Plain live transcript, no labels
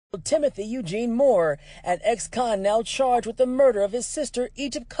Timothy Eugene Moore, an ex-con now charged with the murder of his sister,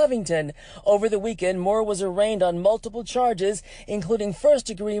 Egypt Covington. Over the weekend, Moore was arraigned on multiple charges, including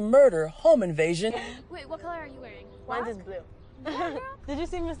first-degree murder, home invasion. Wait, what color are you wearing? Mine is blue. Yeah, Did you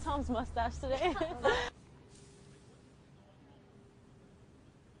see Miss Tom's mustache today?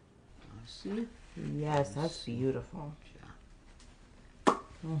 See? Yes, that's beautiful.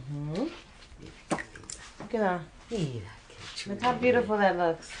 Mm-hmm. Look at that. Look how beautiful that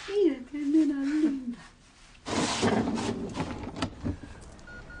looks.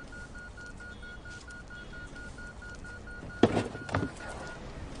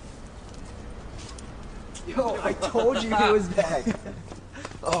 Yo, I told you he was back.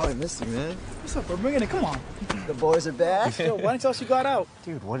 Oh, I missed you, man. What's up? We're bringing it. Come on. The boys are back. Yo, why didn't you tell us you got out?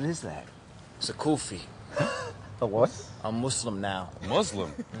 Dude, what is that? It's a kufi. A what? I'm Muslim now.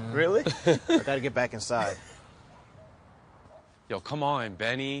 Muslim? Really? I gotta get back inside. Yo, come on,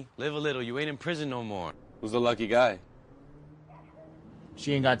 Benny. Live a little. You ain't in prison no more. Who's the lucky guy?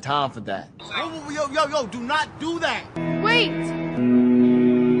 She ain't got time for that. Yo, do not do that! Wait!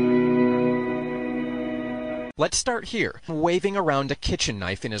 Let's start here, waving around a kitchen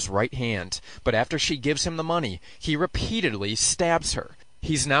knife in his right hand. But after she gives him the money, he repeatedly stabs her.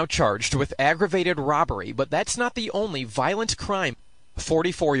 He's now charged with aggravated robbery, but that's not the only violent crime.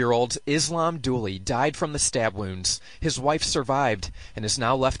 44-year-old Islam Dooley died from the stab wounds. His wife survived and is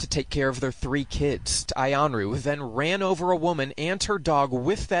now left to take care of their 3 kids. Ayanru then ran over a woman and her dog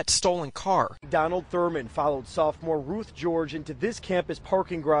with that stolen car. Donald Thurman followed sophomore Ruth George into this campus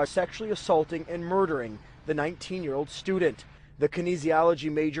parking garage, sexually assaulting and murdering the 19-year-old student. The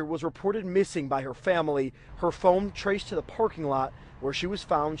kinesiology major was reported missing by her family. Her phone traced to the parking lot where she was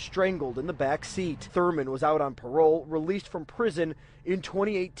found strangled in the back seat. Thurman was out on parole, released from prison in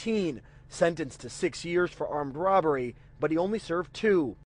 2018, sentenced to 6 years for armed robbery, but he only served 2.